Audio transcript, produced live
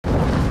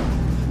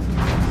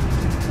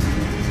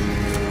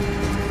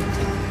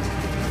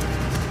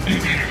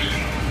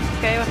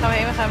Oké, waar gaan we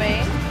heen? Waar gaan we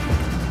heen?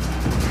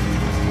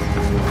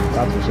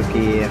 Laten we eens een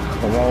keer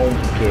gewoon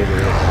een keer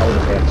weer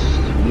ouderwets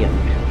hier.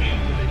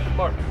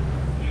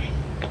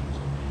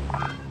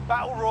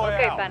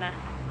 Oké, Panna.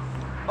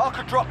 Mark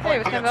a drop Hey, point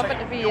we for zijn your wel met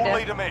de team. You'll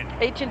vierde. lead them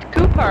in. Agent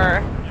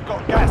Cooper. You've got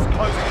gas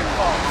closing in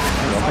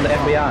fast. Van de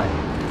FBI.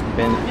 Ik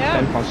ben Ja.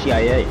 fan van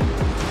CIA.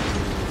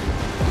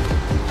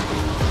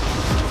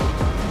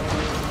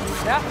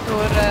 Ja,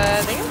 door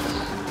dinges.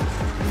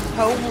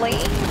 Homely.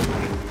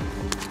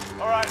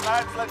 Alright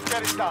lads, let's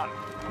get it done.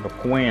 De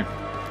Queen.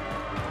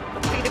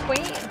 Be the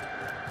Queen.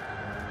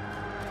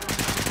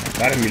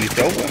 Waarom jullie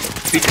topen?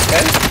 Pieter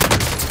Pan?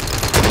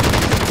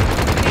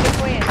 Be the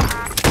Queen.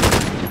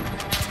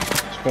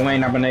 Sprong 1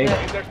 naar beneden.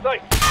 They're safe.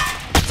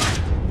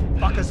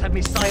 Fuckers had me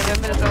Nee, we sighted.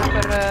 hebben het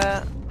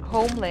over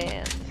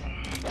Homeland.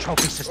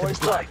 Trophy system is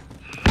live.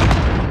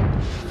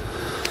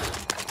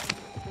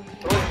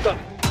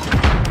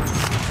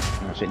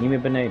 Nou, zit niet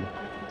meer beneden.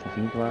 Of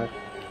niet waar?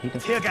 Niet een...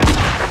 Tear gas.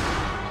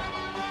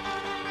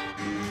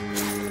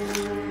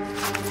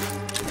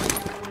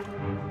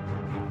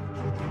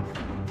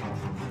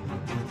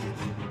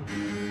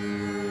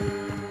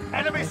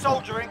 Enemy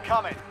soldier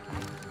incoming.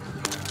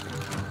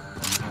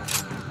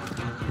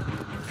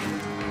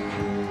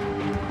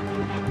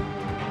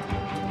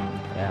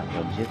 Ja,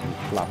 dat zit een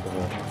flappen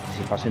hoor. Ik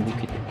zit vast in een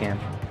hoekje te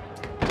campen.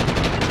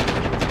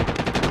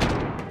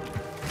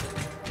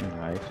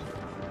 Nice.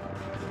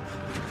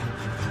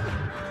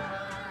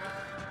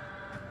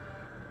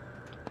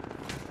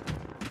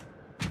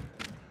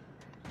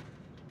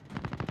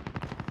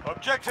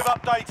 Objective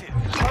updated.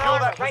 Secure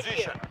that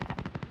position.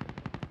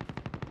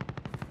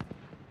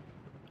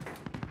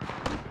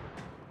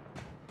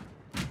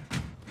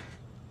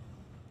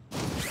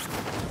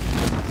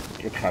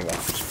 Ik ga wel.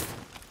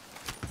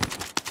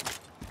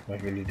 Laat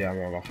jullie daar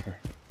maar wachten.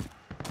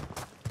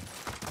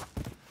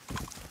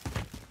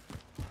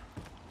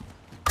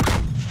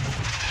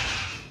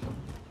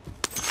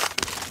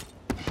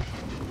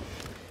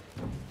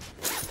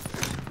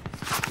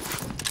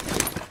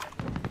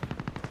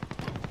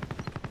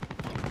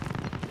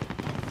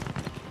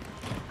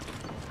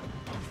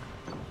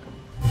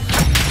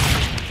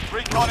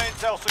 Recon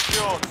intel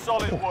secured.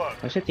 Solid work.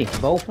 Waar zit hij?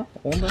 Boven?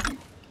 Onder?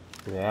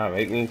 Ja,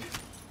 weet ik niet.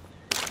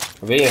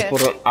 Wat ben je voor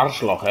een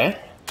arslag, hè?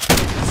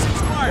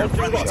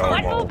 Zo,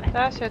 man.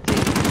 Daar zit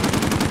hij.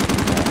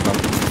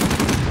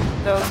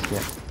 Dood. Ja.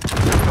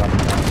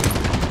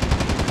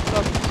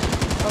 Klopt.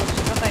 Oh, er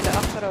zit nog een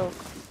daarachter ook.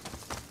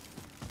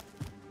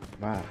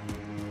 Waar?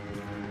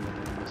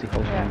 Ik zie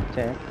gewoon Ja.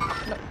 zo'n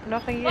tag.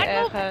 Nog een hier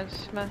ergens,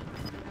 maar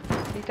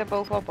niet daar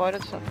bovenop hoor,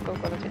 dat snap ik ook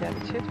wel dat hij daar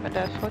niet zit, maar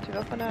daar schoot hij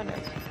wel vandaan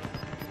net.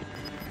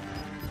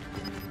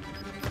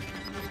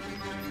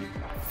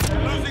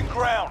 You're losing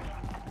ground.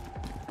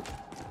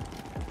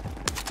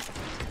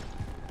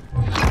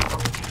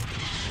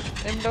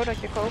 Neem een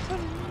loadoutje kopen.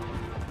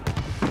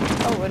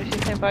 Oh, er is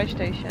hier geen buy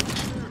station.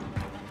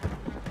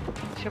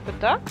 Is hij op het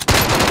dak?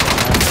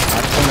 Hij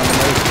is gewoon naar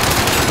beneden.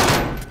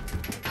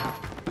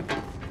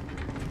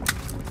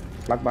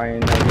 Vlakbij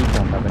een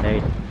recon naar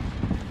beneden.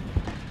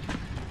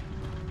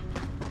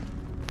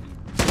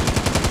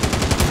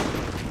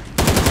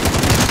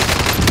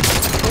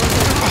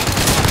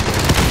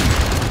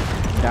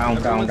 Down.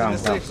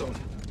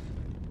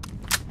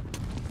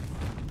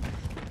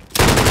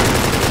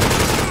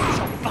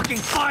 Fucking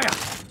fire!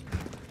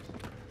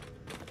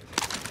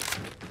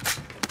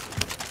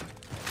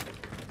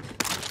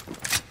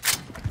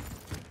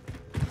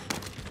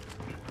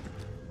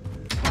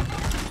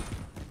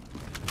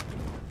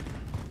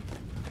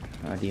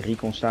 Die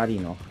recon staat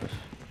hier nog. Dus.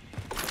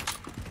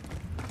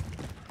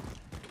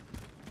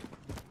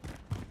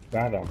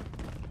 Waar dan?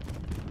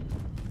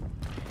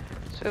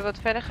 Zullen we wat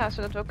verder gaan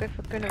zodat we ook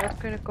even wat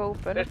kunnen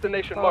kopen?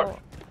 Destination Oh, marked.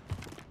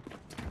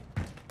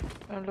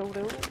 een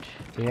loadout.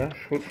 Ja,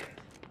 is goed.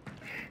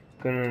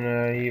 We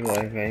kunnen hier wel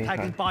even heen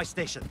Tagging gaan. buy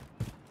station.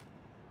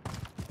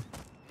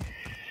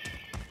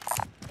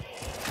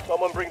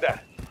 Someone bring that.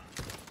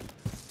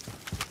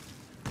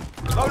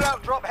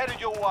 Loadout drop headed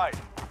your way.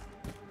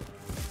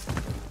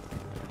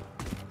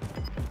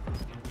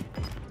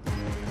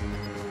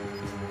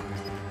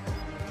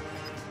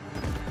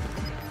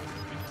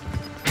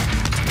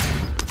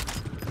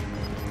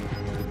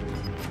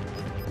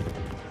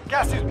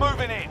 Gas is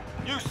moving in.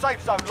 New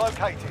safe zone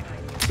located.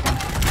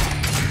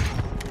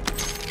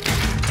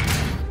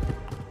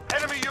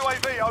 Enemy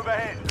UAV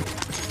overhead.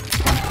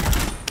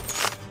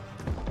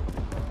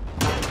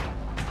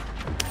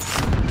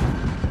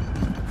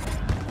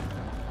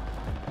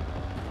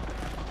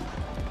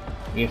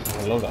 Hier is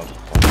nog een loadout.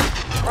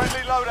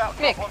 Friendly loadout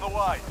Nick. drop on the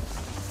way.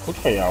 Goed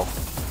van jou.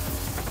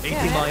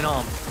 80 mine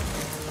arm.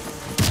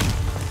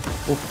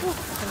 Ik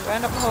ben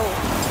bijna op mijn hoofd.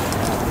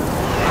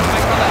 Maar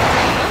ik kan dat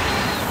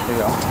niet.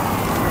 Ja.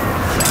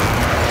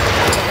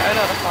 Ik heb uit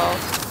hadden gehaald.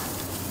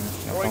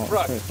 Throwing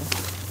frag.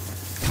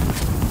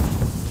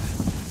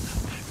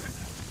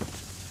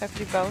 Even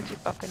die bounty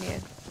pakken niet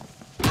in.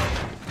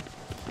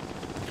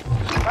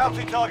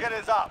 Bounty target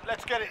is up.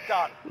 Let's get it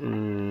done.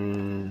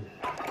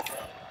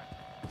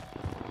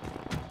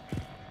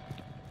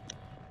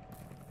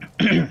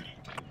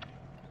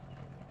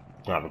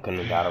 Nou, we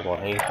kunnen daar ook wel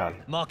heen gaan.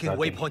 Marking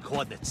Nou, die- waypoint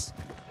coordinates.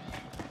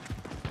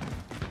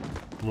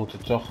 We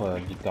moeten toch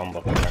die kant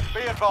op.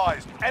 Be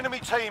advised, enemy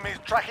team is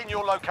tracking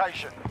your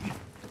location.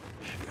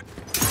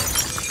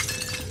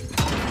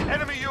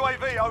 Enemy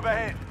UAV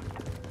overhead.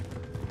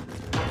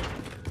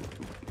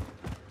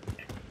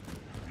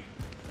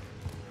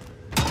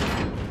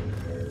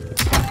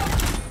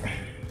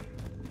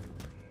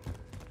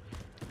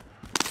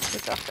 Ik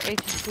zit achter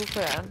ethisch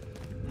boeken aan.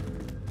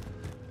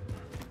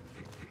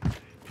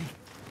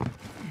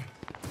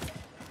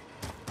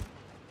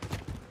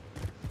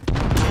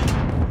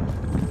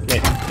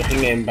 Nee, we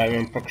gingen bij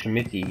mijn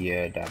proximity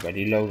daar, bij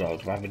die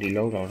loadout, waar we die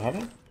loadout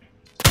hadden.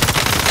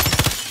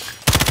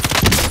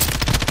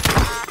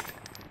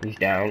 Die is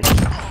down.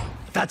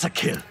 That's a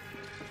kill.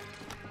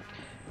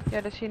 Ja,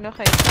 er is hier nog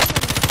één.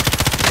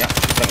 Ja,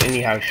 die staat in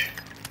die huis.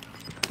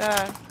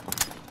 Daar.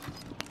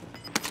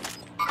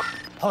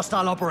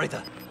 Hostile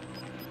operator.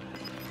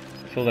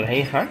 Zullen we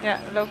erheen gaan? Ja,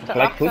 loopt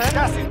Gelijk goed. erachter.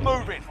 Gas is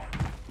moving.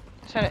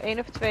 Er zijn er 1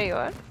 of 2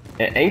 hoor.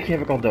 Eentje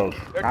heb ik al dood.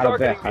 Hij loopt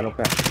weg, hij loopt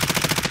weg.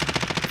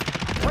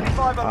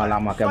 25 Ah,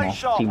 laat maar, Stay helemaal.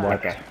 sharp.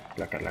 Teamwork.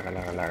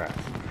 Lekker.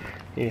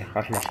 Hier,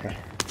 gasmasker.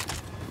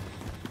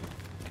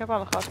 Ik heb al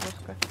een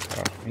gasmasker.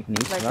 Ik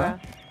niet, Blijkbaar.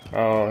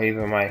 waar? Oh, hier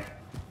bij mij.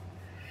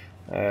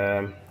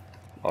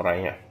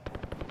 Oranje.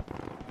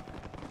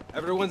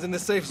 Everyone's in the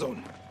safe zone.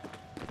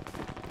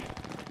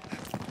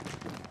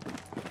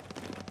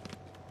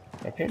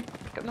 Heb je hem?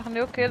 Ik heb nog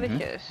 0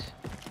 killetjes.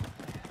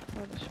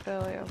 Wat een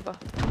spel, joh.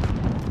 Wacht.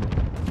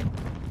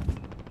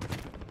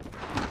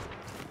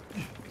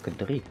 Ik heb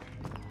 3.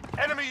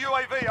 Enemy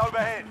UAV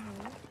overhead.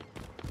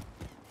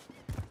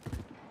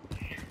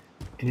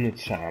 Doen het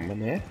samen,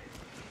 hè?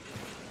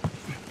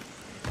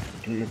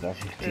 Doen het als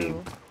een team.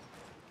 Eeuw.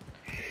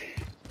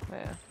 Maar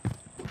ja.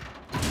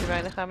 Je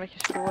weinig gaan met je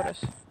scores.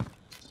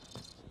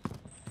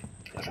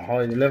 Dan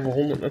haal je de level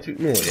 100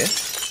 natuurlijk nooit,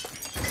 hè?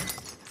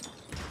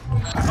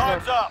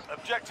 Time's up.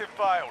 Objective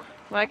failed.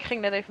 Maar ik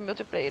ging net even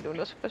multiplayer doen,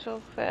 dat is best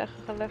wel ver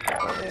geleverd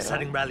alweer. hoor.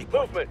 Setting rally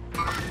point. Movement.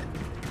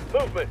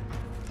 Movement.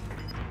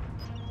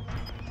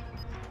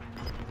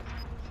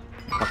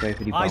 Ik pak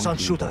even die Eyes on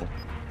bounty. shooter.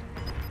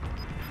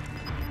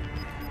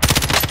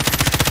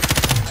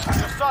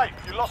 You're safe.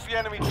 You lost the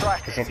enemy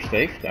track. Pas op,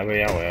 Steve, daar ben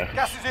jou erg.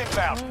 Gas is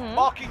inbound.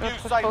 Marking Dat new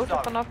is safe geschoten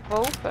zone. vanaf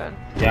boven.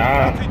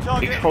 Ja, Bounty ik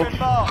target schoot. has been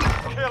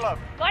marked.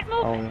 Kill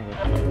him.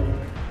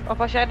 Oh, Of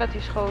was jij dat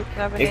die schoot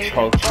naar beneden? Ik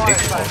schoot. Fire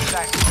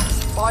transaction.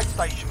 Buy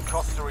station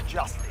costs are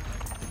adjusted.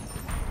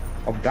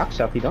 op het dak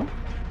zat hij dan?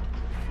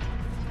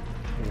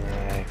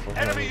 Nee, volgens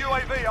mij Enemy niet.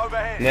 UAV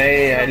overhead.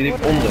 Nee, hij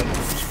liep onder.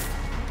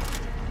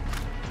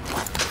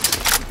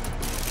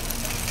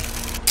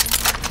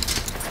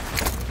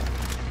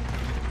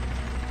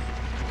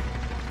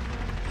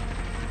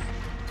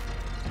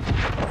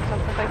 Gaat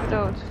nog even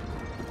dood.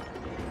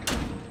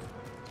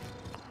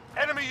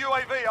 Enemy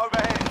UAV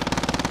overhead.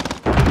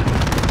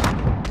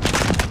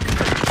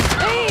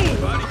 Hey!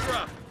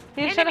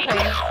 Hier is er nog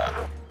één.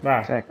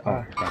 Waar? Kijk, oh,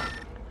 Waar? kijk.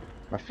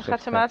 Maar Dan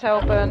gaat zijn maat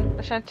helpen.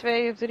 Er zijn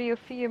 2 of 3 of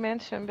 4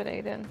 mensen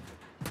beneden.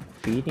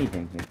 4 niet,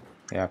 denk ik.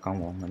 Ja, kan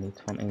wel, maar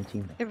niet van 1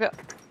 team. Jawel,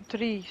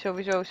 3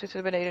 sowieso zitten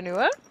er beneden nu,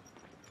 hè?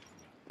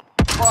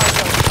 Fire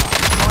zone.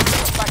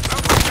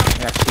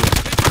 Ja, ik zie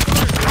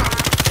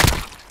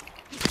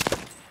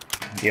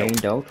Jo. 1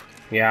 dood.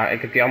 Ja,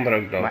 ik heb die andere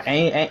ook dood. Maar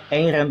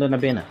één rende naar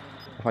binnen.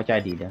 Of had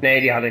jij die dan?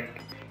 Nee, die had ik.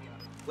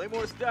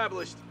 Claymore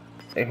established.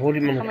 Ik hoorde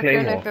iemand Ga een mijn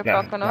claymore. gun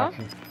even pakken, hoor.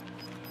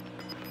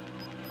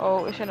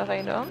 Oh, is er nog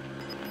één dan?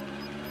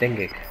 Denk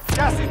ik.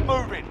 Gas is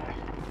moving.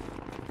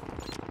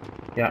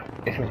 Ja,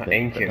 is nog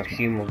eentje. Ik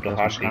zie hem op de Dat is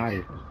hardbeat.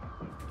 schaduw.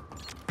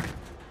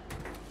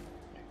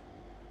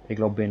 Ik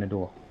loop binnen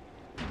door.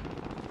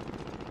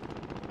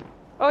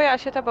 Oh ja, hij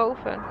zit daar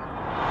boven.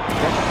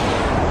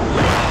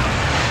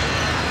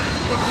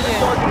 Zit hier.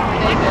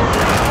 Beneden.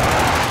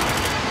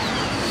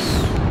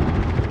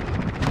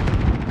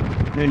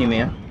 Nu niet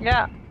meer.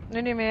 Ja,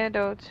 nu niet meer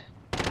dood.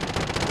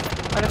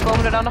 Maar dan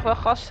komen er dan nog wel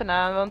gasten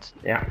aan, want...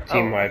 Ja, Oh,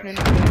 teamwipe. nu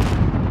niet meer.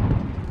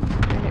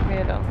 Nu niet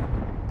meer dan.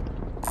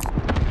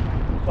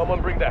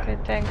 Someone bring that. Oké,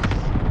 thanks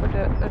voor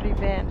de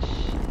revenge.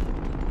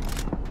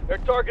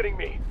 They're targeting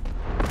me.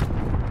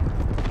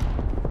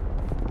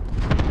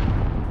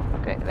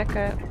 Oké,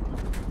 lekker.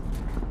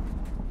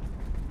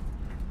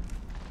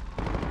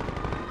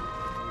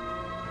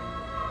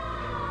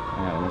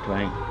 Ja, daar moeten we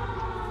heen.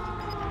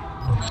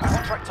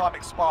 Contract time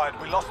expired.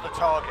 We lost the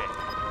target.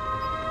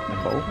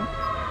 Naar boven?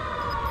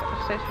 Ik heb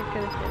nog steeds geen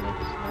killetje niet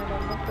naar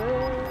dan nog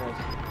eens.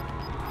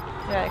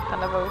 Ja, ik ga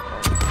naar boven.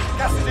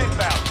 Gas is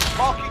inbound.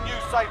 Marking new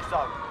safe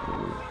zone.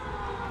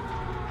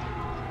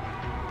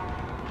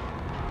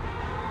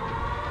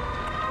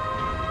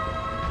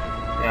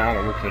 Ja,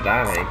 dan moeten we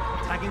daarheen.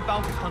 Tagging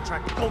bounty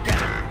contract. Go get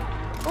him.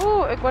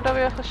 Oeh, ik word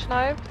alweer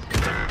gesniped.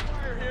 Fire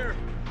here.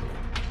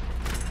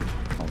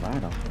 Van waar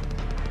dan?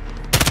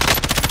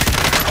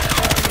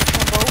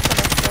 Van boven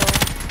of zo.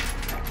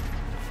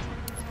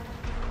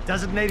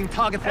 Designating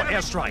target for Enemy-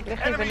 airstrike. Ik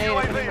lig hier Enemy beneden.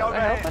 Kan UAV iemand me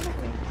overhead. helpen of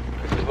niet?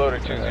 This is loader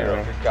 2-0.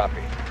 Good copy.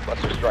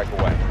 Cluster strike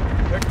away.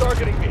 They're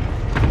targeting me.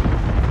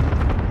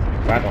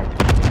 Waar dan?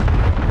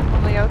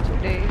 Onder jou toe,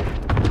 Dave.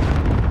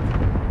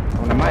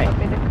 Oh, naar mij.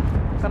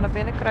 Ik kan naar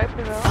binnen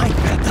kruipen wel.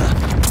 Fight better.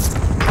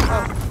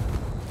 Oh.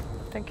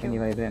 Thank Ik weet niet you.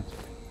 waar je bent.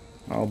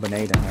 Oh,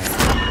 beneden.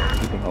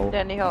 Diep hoog.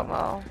 Danny helpt me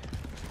al.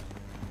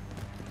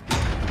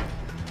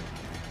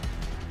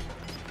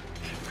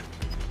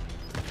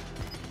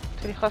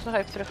 Zullen die gas nog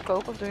even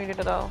terugkopen of doen jullie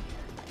dat al?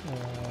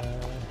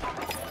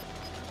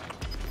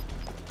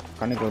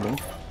 Kan ik wel doen.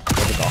 Dat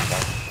heb ik al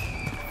gedaan.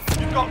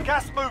 You've got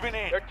gas moving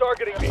in. They're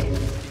targeting me.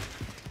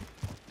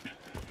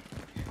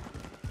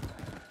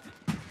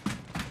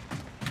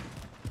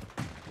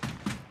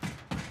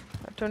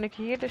 Toen ik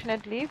hier dus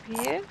net liep,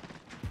 hier,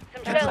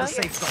 Get to the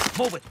safe zone.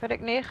 Move it. werd ik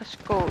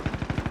neergescoot.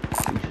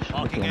 Jezus.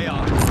 Marking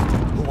AR.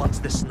 Who wants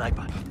this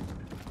sniper?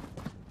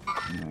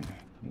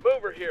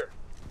 Mover here.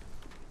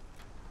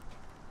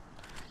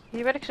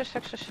 Hier werd ik zo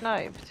straks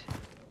gesniped.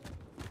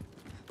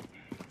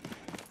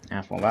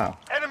 Ja, van wauw.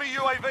 Enemy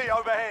UAV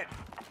overhead.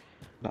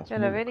 Dat is Ja,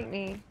 dat moeilijk. weet ik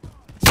niet.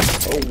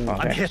 Oh, van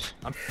I'm rechts. hit.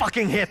 I'm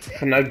fucking hit.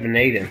 Vanuit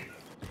beneden.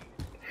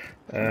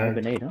 Naar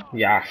beneden.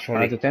 Ja,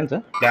 Vanuit de sorry.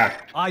 tenten. Ja,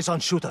 Eyes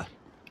on shooter.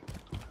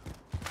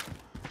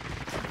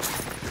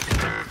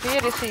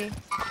 Hier is hij.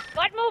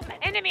 Light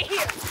movement. Enemy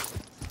here.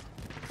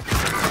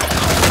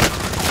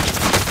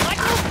 Light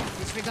movement.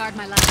 Disregard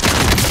my last.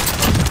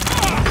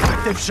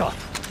 Active shot.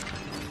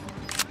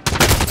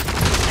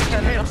 Er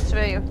zijn er nog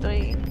 2 of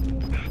 3.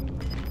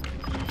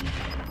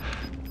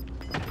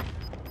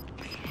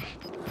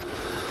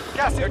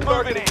 Gas is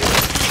moving in.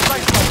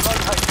 Safe zone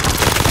located.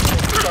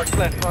 Start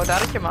planting. Oh, daar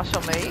had je massa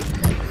mee.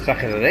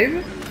 zag je dat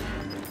even?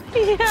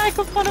 Ja, ik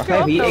kom gewoon op Wacht je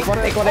even, hier,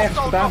 aflopen. ik word ergens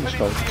Hostile vandaan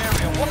dropping into geschoten. the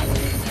area.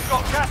 You've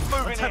got gas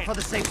moving Let's head in. for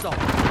the safe zone.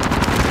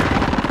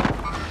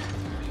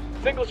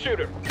 Single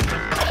shooter.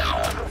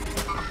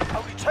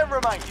 Only 10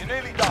 remain. You're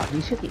nearly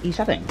done. Hier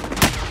zat één.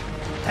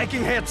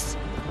 Taking hits.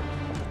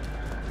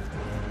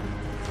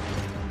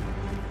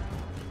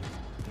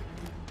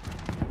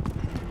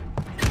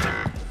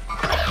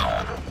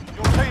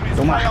 Your team is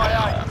Kom maar.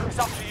 KIA. It's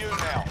up to you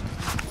now.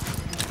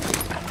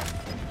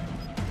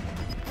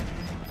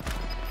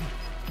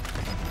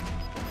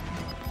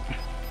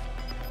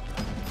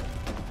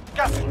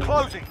 Gas is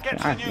closing. Get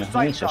to Ja, the new nog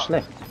safe niet zo zone.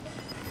 slecht.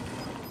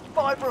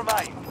 5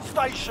 remain.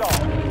 Stay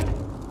sharp.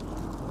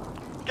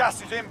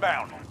 Gas is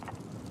inbound.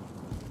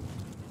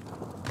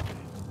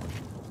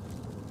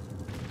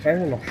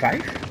 Zijn er nog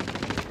 5?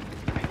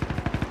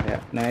 Ja,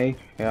 nee,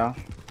 ja.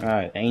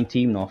 Ja, één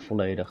team nog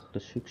volledig.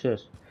 Dus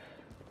succes.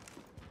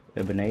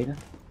 Weer beneden.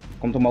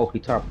 Komt omhoog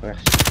die trap,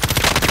 rechts.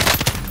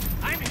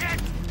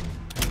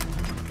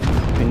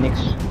 Ik vind niks.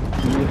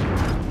 Hier.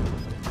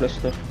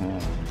 Cluster. Oh,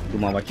 doe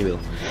maar wat je wil.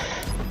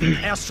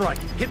 Airstrike.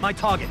 Hit my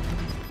target.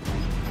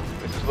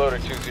 This is loader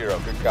 2-0.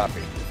 Good copy.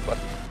 But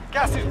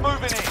Gas is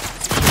moving in.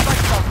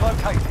 Safe zone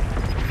located.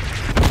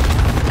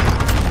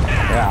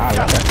 Ja, Gas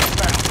lekker. is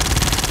inbound.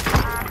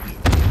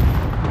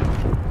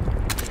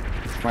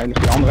 Maar ligt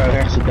die andere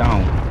rechts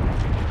down.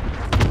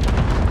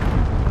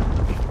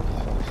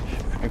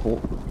 Ik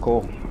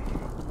hoor.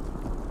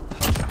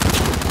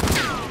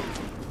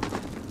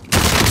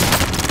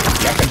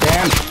 Lekker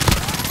damn.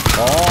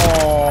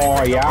 Oh,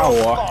 ja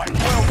hoor.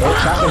 Ik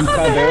zag hem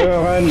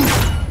gebeuren.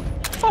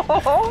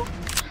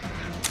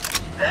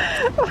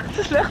 Wat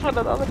slecht van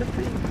dat andere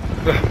team.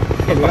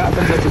 Ik laat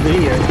hem met de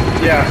drieën.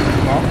 Ja.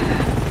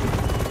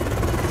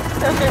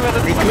 Oké, maar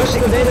dat Die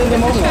cluster deden de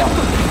man wel.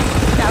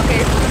 Ja, oké,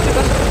 dat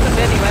was ook van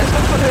Danny, maar het is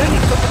ook van hun,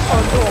 ik stond het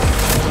gewoon dom.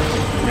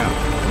 Ja.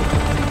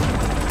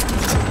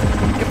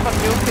 Ik heb gewoon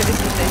heel veel in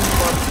deze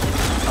sport.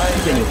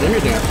 Ik weet niet hoe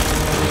je denkt.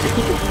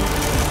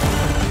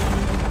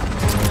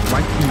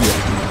 Maar hier.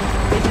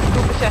 Weet je, de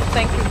groepen zegt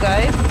thank you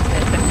guys. Nee,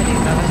 dat zegt hij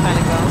niet, nou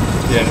waarschijnlijk wel.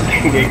 Ja,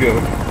 dat denk ik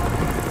ook.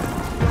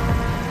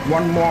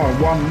 One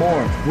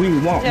more.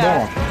 We want Ja.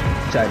 more.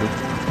 Zei hij.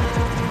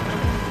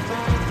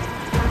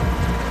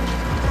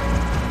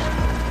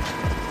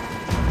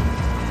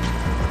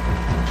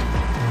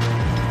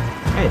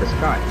 Hey, dat is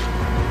Kai.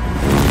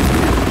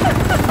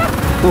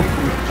 Oh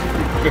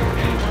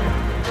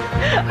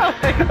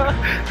my god.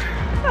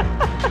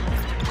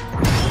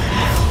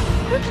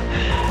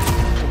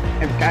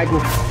 Even kijken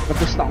wat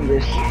de stand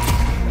is.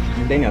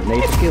 Ik denk dat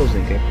 9 kills,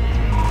 denk ik.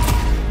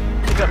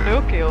 Ik had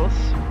 0 kills.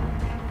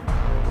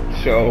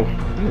 Zo.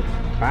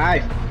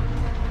 5.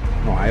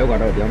 Nou, hij ook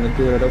had ook. Die andere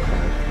keer had ook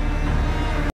 5.